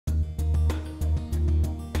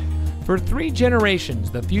For 3 generations,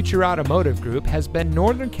 the Future Automotive Group has been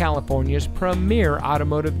Northern California's premier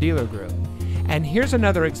automotive dealer group. And here's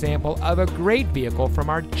another example of a great vehicle from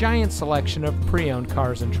our giant selection of pre-owned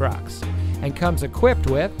cars and trucks. And comes equipped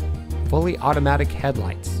with fully automatic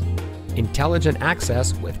headlights, intelligent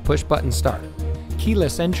access with push-button start,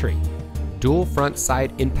 keyless entry, dual front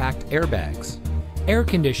side impact airbags, air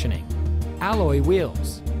conditioning, alloy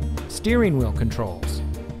wheels, steering wheel controls,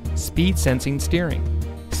 speed sensing steering,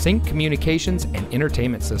 sync communications and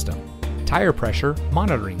entertainment system, tire pressure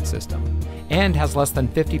monitoring system, and has less than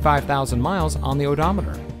 55,000 miles on the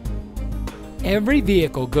odometer. Every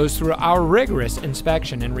vehicle goes through our rigorous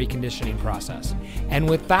inspection and reconditioning process. And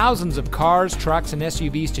with thousands of cars, trucks, and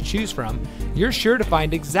SUVs to choose from, you're sure to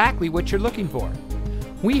find exactly what you're looking for.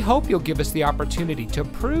 We hope you'll give us the opportunity to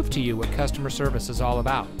prove to you what customer service is all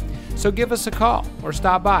about. So give us a call or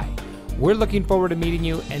stop by. We're looking forward to meeting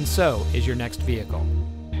you, and so is your next vehicle.